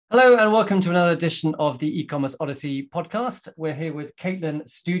Hello and welcome to another edition of the E-commerce Odyssey podcast. We're here with Caitlin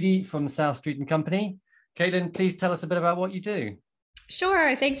Studi from South Street and Company. Caitlin, please tell us a bit about what you do.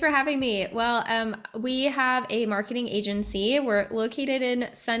 Sure. Thanks for having me. We have a marketing agency. We're located in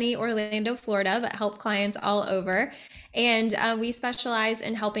sunny Orlando, Florida, but help clients all over. And we specialize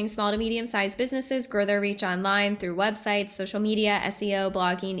in helping small to medium sized businesses grow their reach online through websites, social media, SEO,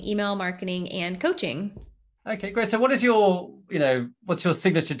 blogging, email marketing, and coaching. Okay, great. So what's your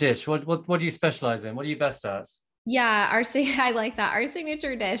signature dish? What do you specialize in? What are you best at? Yeah, I like that. Our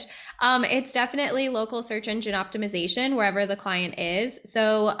signature dish. It's definitely local search engine optimization wherever the client is.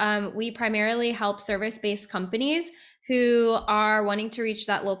 We primarily help service-based companies who are wanting to reach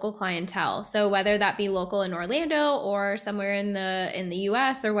that local clientele. So whether that be local in Orlando or somewhere in the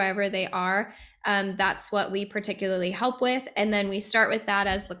US or wherever they are, that's what we particularly help with. And then we start with that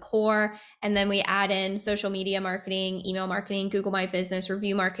as the core. And then we add in social media marketing, email marketing, Google My Business,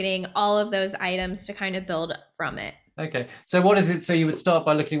 review marketing, all of those items to kind of build from it. Okay, so what is it? So you would start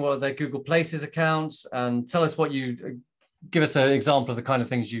by looking what are their Google Places accounts and tell us give us an example of the kind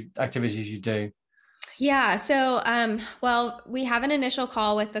of activities you do. We have an initial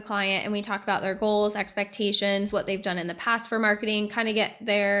call with the client and we talk about their goals, expectations, what they've done in the past for marketing, kind of get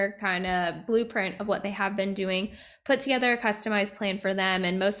their kind of blueprint of what they have been doing, put together a customized plan for them.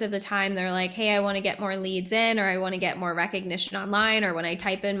 And most of the time they're like, hey, I want to get more leads in, or I want to get more recognition online, or when I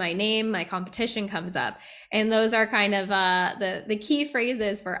type in my name, my competition comes up. And those are kind of the key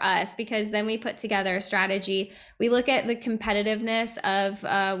phrases for us, because then we put together a strategy. We look at the competitiveness of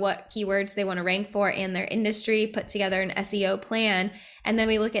what keywords they want to rank for in their industry, put together an SEO plan, and then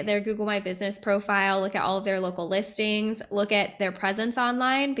we look at their Google My Business profile, look at all of their local listings, look at their presence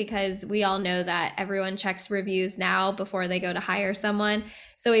online, because we all know that everyone checks reviews now before they go to hire someone.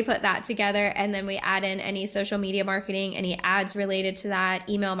 So we put that together, and then we add in any social media marketing, any ads related to that,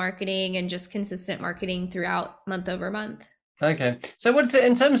 email marketing, and just consistent marketing throughout month over month. Okay, so what's it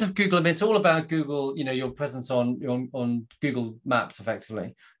in terms of Google? I mean, it's all about Google. Your presence on Google Maps,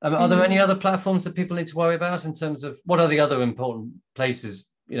 effectively. Are there any Mhm. other platforms that people need to worry about in terms of what are the other important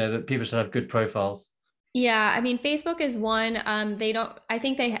places that people should have good profiles? Yeah, I mean, Facebook is one. They don't. I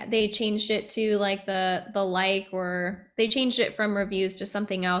think they changed it to like the like, or they changed it from reviews to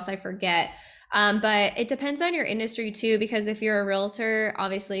something else. I forget. But it depends on your industry too, because if you're a realtor,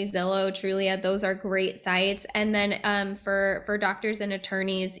 obviously Zillow, Trulia, those are great sites. And then for doctors and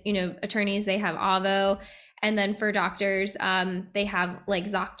attorneys, attorneys, they have Avo. And then for doctors, they have like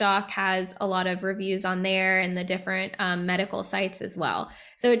ZocDoc has a lot of reviews on there, and the different medical sites as well.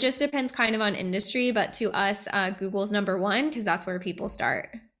 So it just depends kind of on industry, but to us, Google's number one because that's where people start.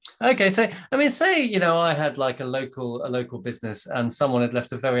 Okay, so I mean, say I had like a local business and someone had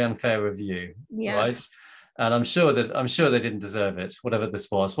left a very unfair review, Yeah. right? And I'm sure they didn't deserve it, whatever this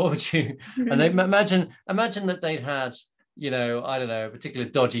was. What would you? And they imagine that they'd had I don't know, a particularly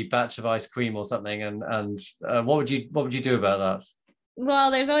dodgy batch of ice cream or something, and what would you do about that?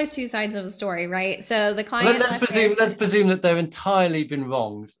 Well, there's always two sides of the story, right? So the Well, client let's left their. presume let's presume that they've entirely been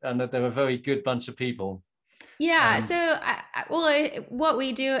wronged and that they're a very good bunch of people. Yeah, And so what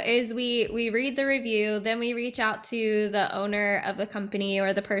we do is we read the review, then we reach out to the owner of the company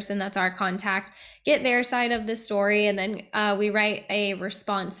or the person that's our contact, get their side of the story, and then we write a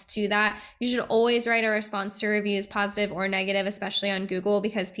response to that. You should always write a response to reviews, positive or negative, especially on Google,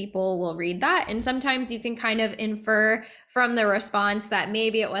 because people will read that. And sometimes you can kind of infer from the response that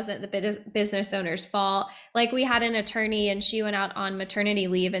maybe it wasn't the business owner's fault. Like we had an attorney and she went out on maternity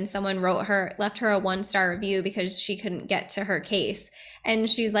leave and someone left her a 1-star review because she couldn't get to her case. And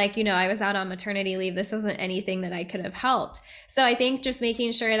she's like, I was out on maternity leave. This wasn't anything that I could have helped. So I think just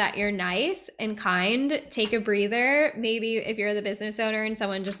making sure that you're nice and kind, take a breather. Maybe if you're the business owner and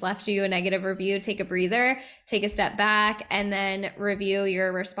someone just left you a negative review, take a breather, take a step back, and then review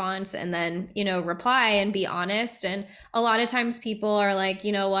your response, and then, reply and be honest. And a lot of times people are like,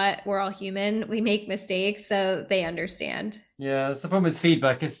 you know what, we're all human. We make mistakes, so they understand. yeah, it's the problem with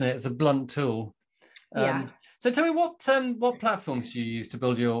feedback, isn't it? It's a blunt tool. Yeah. So tell me what platforms do you use to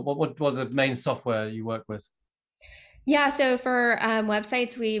build what are the main software you work with? Yeah, so for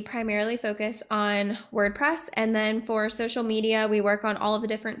websites, we primarily focus on WordPress. And then for social media, we work on all of the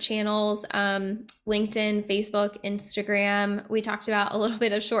different channels, LinkedIn, Facebook, Instagram. We talked about a little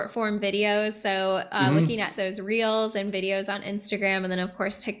bit of short form videos. So Hmm. looking at those reels and videos on Instagram. And then, of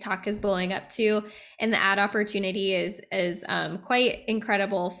course, TikTok is blowing up too. And the ad opportunity is quite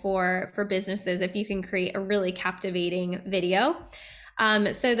incredible for businesses if you can create a really captivating video.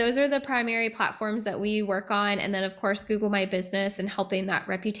 So those are the primary platforms that we work on. And then of course, Google My Business and helping that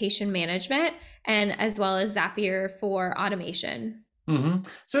reputation management, and as well as Zapier for automation.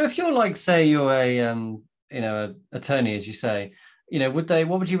 So if you're like, say, you're a attorney, as you say,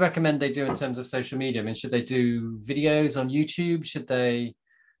 what would you recommend they do in terms of social media? I mean, should they do videos on YouTube? Should they,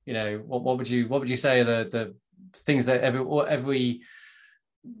 what would you say are the things that every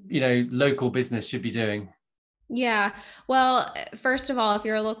local business should be doing? Yeah. Well, first of all, if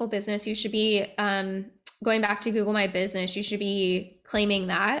you're a local business, you should be going back to Google My Business, you should be claiming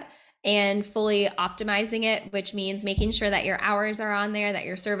that and fully optimizing it, which means making sure that your hours are on there, that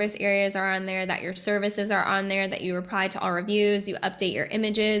your service areas are on there, that your services are on there, that you reply to all reviews, you update your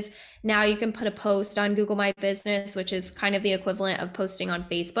images. Now you can put a post on Google My Business, which is kind of the equivalent of posting on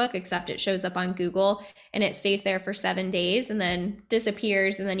Facebook, except it shows up on Google and it stays there for 7 days and then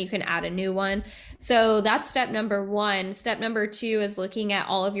disappears, and then you can add a new one. So that's step number one. Step number two is looking at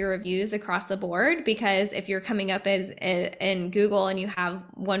all of your reviews across the board, because if you're coming up as in Google and you have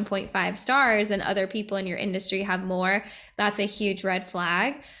 1.5 stars and other people in your industry have more, that's a huge red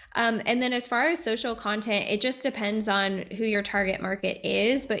flag. And then as far as social content, it just depends on who your target market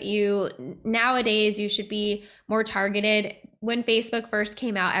is, but nowadays you should be more targeted. When Facebook first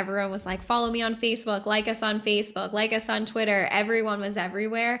came out, everyone was like, follow me on Facebook, like us on Facebook, like us on Twitter. Everyone was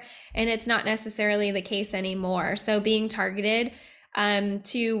everywhere. And it's not necessarily the case anymore. So being targeted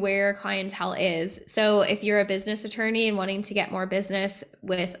to where clientele is. So if you're a business attorney and wanting to get more business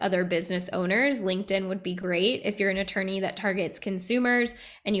with other business owners, LinkedIn would be great. If you're an attorney that targets consumers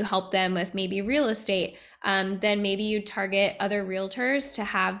and you help them with maybe real estate, then maybe you target other realtors to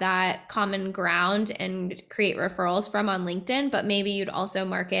have that common ground and create referrals from on LinkedIn, but maybe you'd also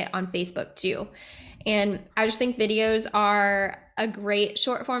market on Facebook too. And I just think short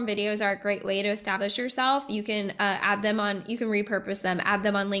form videos are a great way to establish yourself. You can you can repurpose them, add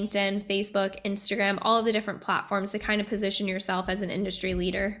them on LinkedIn, Facebook, Instagram, all of the different platforms to kind of position yourself as an industry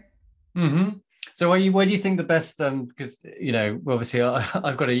leader. So where do you think the best, because, obviously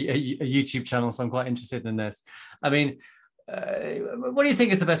I've got a YouTube channel, so I'm quite interested in this. I mean, what do you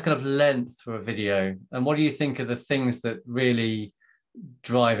think is the best kind of length for a video? And what do you think are the things that really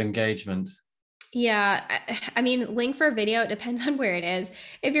drive engagement? Yeah, I mean, link for video, it depends on where it is.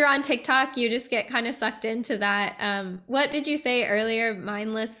 If you're on TikTok, you just get kind of sucked into that. What did you say earlier?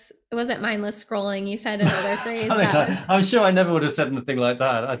 It wasn't mindless scrolling. You said another phrase. I'm sure I never would have said anything like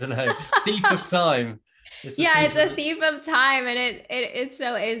that. I don't know. Thief of time. It's a thief of time, and it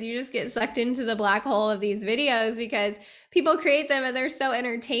so is. You just get sucked into the black hole of these videos because people create them and they're so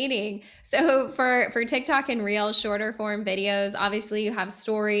entertaining. So for TikTok and Reels, shorter form videos, obviously you have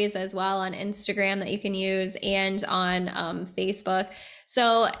stories as well on Instagram that you can use, and on Facebook.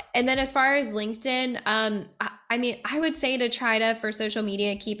 So, and then as far as LinkedIn, I mean, I would say to try to, for social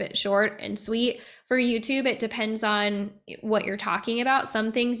media, keep it short and sweet. For YouTube, it depends on what you're talking about.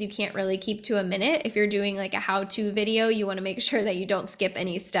 Some things you can't really keep to a minute. If you're doing like a how-to video, you want to make sure that you don't skip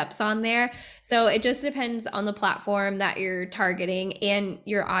any steps on there. So it just depends on the platform that you're targeting and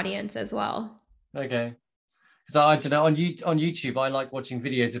your audience as well. Okay. Because I don't know, on YouTube, I like watching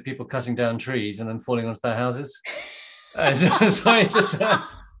videos of people cutting down trees and then falling onto their houses. So it's just... I've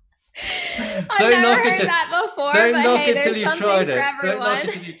never heard that before, but hey, there's something for everyone. Don't knock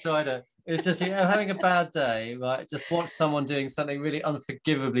it till you tried it. It's just, having a bad day, right? Just watch someone doing something really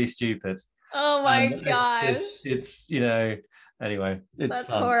unforgivably stupid. Oh my gosh. It's anyway, it's That's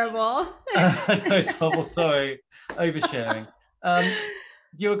fun. Horrible. No, it's horrible. Sorry, oversharing.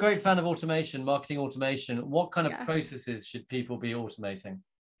 You're a great fan of automation, marketing automation. What kind of processes should people be automating?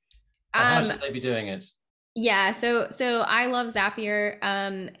 How should they be doing it? Yeah, so I love Zapier,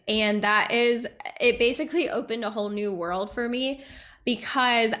 and it basically opened a whole new world for me,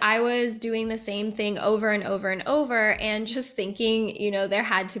 because I was doing the same thing over and over and over and just thinking, there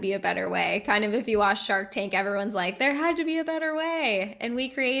had to be a better way. Kind of, if you watch Shark Tank, everyone's like, there had to be a better way, and we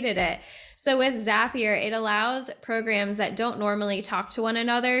created it. So with Zapier, it allows programs that don't normally talk to one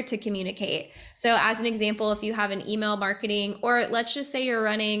another to communicate. So as an example, if you have an email marketing, or let's just say you're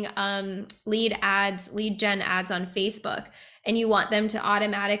running lead gen ads on Facebook, and you want them to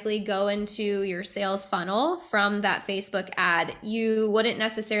automatically go into your sales funnel from that Facebook ad, you wouldn't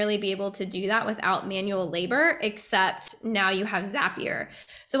necessarily be able to do that without manual labor, except now you have Zapier.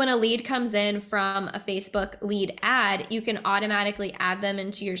 So when a lead comes in from a Facebook lead ad, you can automatically add them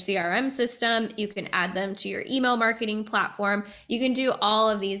into your CRM system. You can add them to your email marketing platform. You can do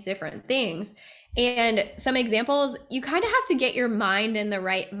all of these different things. And some examples, you kind of have to get your mind in the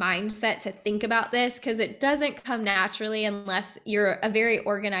right mindset to think about this, because it doesn't come naturally unless you're a very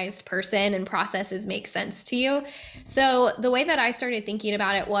organized person and processes make sense to you. So the way that I started thinking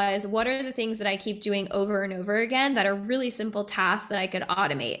about it was, what are the things that I keep doing over and over again that are really simple tasks that I could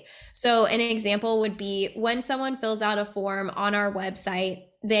automate? So an example would be when someone fills out a form on our website,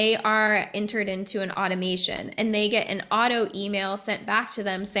 they are entered into an automation and they get an auto email sent back to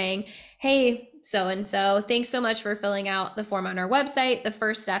them saying, hey, so and so, thanks so much for filling out the form on our website. The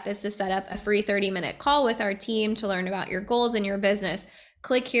first step is to set up a free 30-minute call with our team to learn about your goals and your business.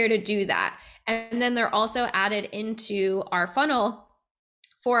 Click here to do that. And then they're also added into our funnel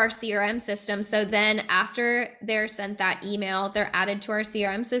for our CRM system. So then after they're sent that email, they're added to our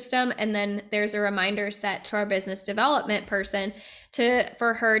CRM system. And then there's a reminder set to our business development person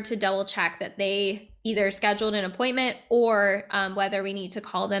for her to double check that they either scheduled an appointment or whether we need to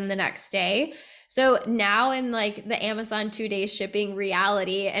call them the next day. So now in like the Amazon 2-day shipping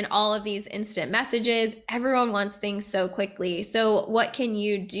reality and all of these instant messages, everyone wants things so quickly. So what can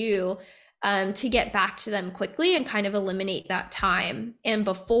you do to get back to them quickly and kind of eliminate that time? And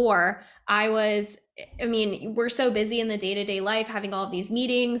before, we're so busy in the day-to-day life, having all of these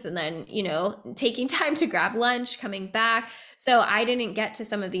meetings and then, taking time to grab lunch, coming back. So I didn't get to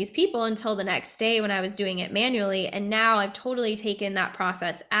some of these people until the next day when I was doing it manually. And now I've totally taken that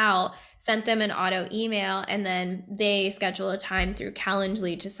process out, sent them an auto email, and then they schedule a time through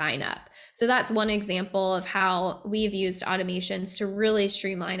Calendly to sign up. So that's one example of how we've used automations to really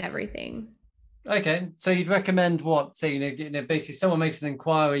streamline everything. Okay, so you'd recommend what? So, basically someone makes an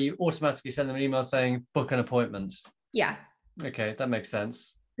inquiry, you automatically send them an email saying book an appointment. Yeah. Okay, that makes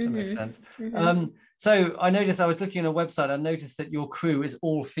sense. Mm-hmm. That makes sense. Mm-hmm. So I was looking at a website, I noticed that your crew is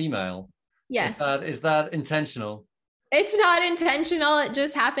all female. Yes. Is that intentional? It's not intentional. It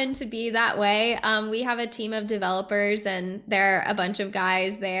just happened to be that way. We have a team of developers and there are a bunch of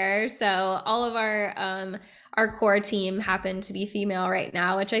guys there. So all of our core team happen to be female right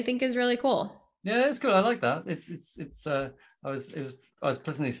now, which I think is really cool. Yeah, it's cool. I like that. I was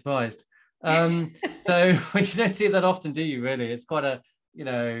pleasantly surprised. So you don't see that often, do you? Really, it's quite a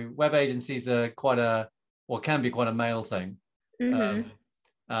web agencies are can be quite a male thing. Mm-hmm.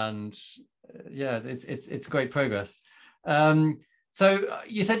 And yeah, it's great progress. So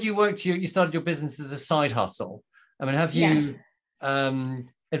you said you started your business as a side hustle. I mean, have you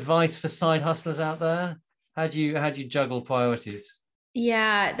advice for side hustlers out there? How do you juggle priorities?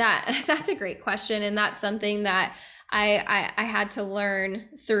 Yeah, that's a great question. And that's something that I had to learn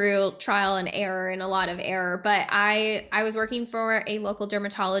through trial and error and a lot of error. But I was working for a local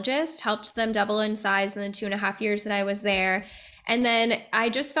dermatologist, helped them double in size in the 2.5 years that I was there. And then I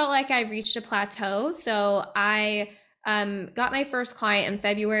just felt like I reached a plateau. So I got my first client in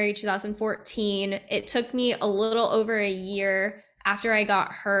February 2014. It took me a little over a year after I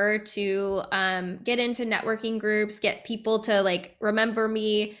got her to get into networking groups, get people to like remember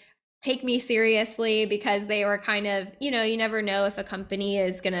me, take me seriously, because they were kind of, you never know if a company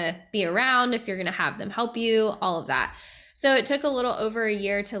is going to be around, if you're going to have them help you, all of that. So it took a little over a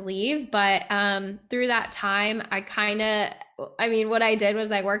year to leave, but through that time, what I did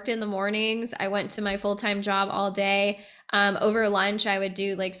was I worked in the mornings. I went to my full-time job all day. Over lunch, I would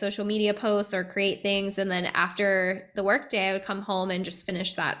do like social media posts or create things. And then after the workday, I would come home and just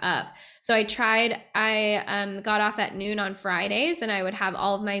finish that up. So I got off at noon on Fridays, and I would have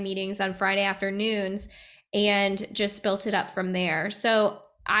all of my meetings on Friday afternoons and just built it up from there. So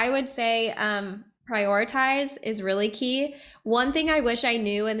I would say prioritize is really key. One thing I wish I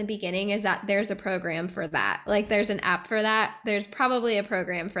knew in the beginning is that there's a program for that. Like there's an app for that. There's probably a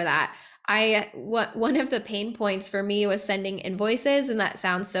program for that. One of the pain points for me was sending invoices, and that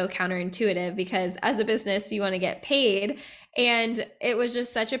sounds so counterintuitive because as a business, you want to get paid. And it was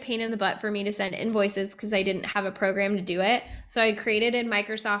just such a pain in the butt for me to send invoices because I didn't have a program to do it. So I created in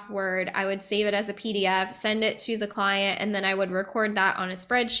Microsoft Word. I would save it as a PDF, send it to the client, and then I would record that on a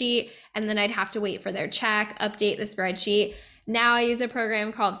spreadsheet. And then I'd have to wait for their check, update the spreadsheet. Now I use a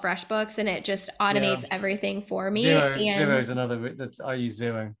program called FreshBooks, and it just automates everything for me. Xero is another that I use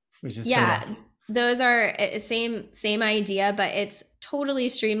Xero. Which is those are same idea, but it's totally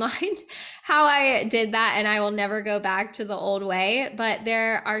streamlined how I did that, and I will never go back to the old way. But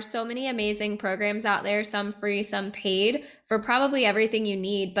there are so many amazing programs out there, some free, some paid, for probably everything you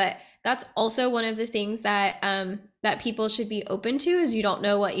need. But that's also one of the things that that people should be open to, is you don't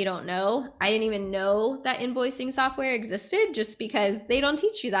know what you don't know. I didn't even know that invoicing software existed just because they don't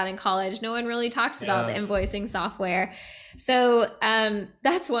teach you that in college. No one really talks about the invoicing software. So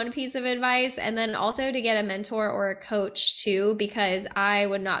that's one piece of advice. And then also to get a mentor or a coach too, because I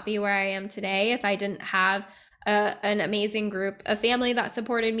would not be where I am today if I didn't have an amazing group, a family that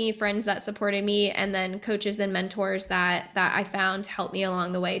supported me, friends that supported me, and then coaches and mentors that I found helped me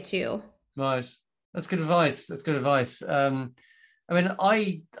along the way too. Right. That's good advice. That's good advice. I mean,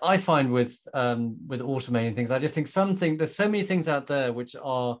 I find with automating things, I just think there's so many things out there which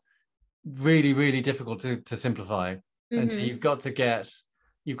are really, really difficult to simplify. And so Mm-hmm. you've got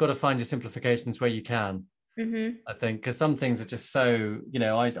to find your simplifications where you can. Mm-hmm. I think because some things are just so,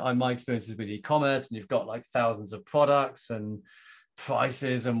 I my experiences with e-commerce, and you've got like thousands of products and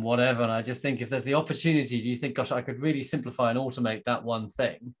prices and whatever. And I just think if there's the opportunity, do you think, gosh, I could really simplify and automate that one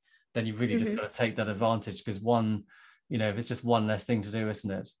thing, then you've really just Mm-hmm. got to take that advantage because if it's just one less thing to do,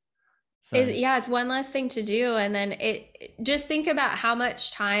 isn't it? So Yeah, it's one less thing to do. And then just think about how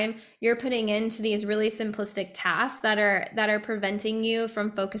much time you're putting into these really simplistic tasks that are preventing you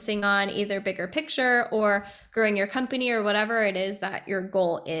from focusing on either bigger picture or growing your company or whatever it is that your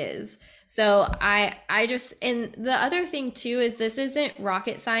goal is. So I just, and the other thing too is this isn't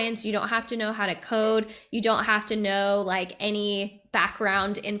rocket science. You don't have to know how to code. You don't have to know like any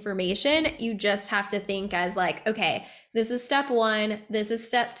background information. You just have to think as like, okay, this is step one, this is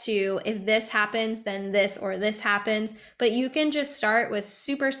step two. If this happens, then this or this happens. But you can just start with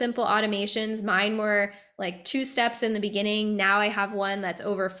super simple automations. Mine were like 2 steps in the beginning. Now I have one that's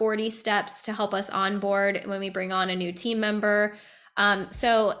over 40 steps to help us onboard when we bring on a new team member.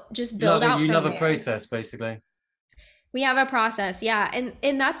 So just build out you from love a there. process, basically. We have a process, yeah.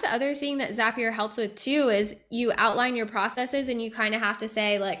 And that's the other thing that Zapier helps with too is you outline your processes and you kind of have to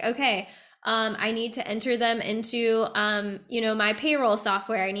say like, okay, I need to enter them into my payroll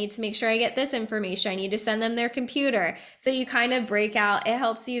software. I need to make sure I get this information. I need to send them their computer. So you kind of break out, it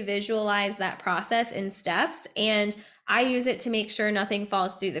helps you visualize that process in steps. And I use it to make sure nothing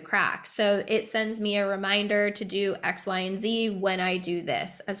falls through the cracks. So it sends me a reminder to do X, Y, and Z when I do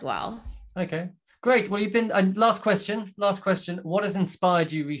this as well. Okay, great. Well, you've been, and last question. Last question. What has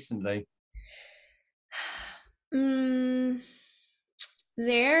inspired you recently? Mm,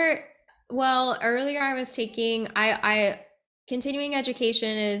 there, well, earlier I was taking, continuing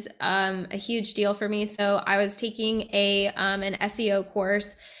education is a huge deal for me. So I was taking an SEO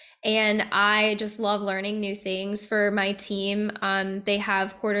course, and I just love learning new things for my team. They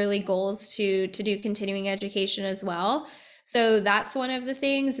have quarterly goals to do continuing education as well. So that's one of the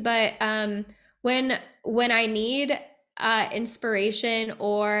things. But when I need inspiration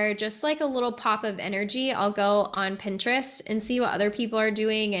or just like a little pop of energy, I'll go on Pinterest and see what other people are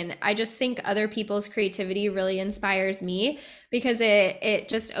doing. And I just think other people's creativity really inspires me because it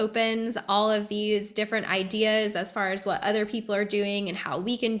just opens all of these different ideas as far as what other people are doing and how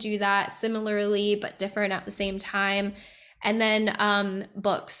we can do that similarly but different at the same time. And then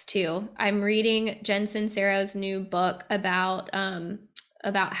books too. I'm reading Jen Sincero's new book about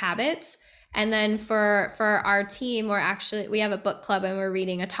habits. And then for our team, we have a book club and we're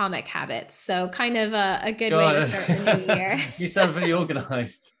reading Atomic Habits. So kind of a good way to God, start the new year. you sound really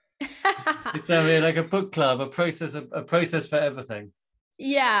organized. You sound really like a book club, a process for everything.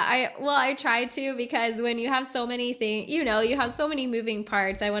 Yeah, I try to because when you have so many things, you have so many moving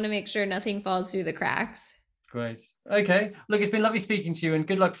parts, I want to make sure nothing falls through the cracks. Great. Okay. Look, it's been lovely speaking to you, and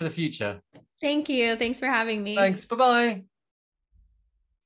good luck for the future. Thank you. Thanks for having me. Thanks. Bye bye.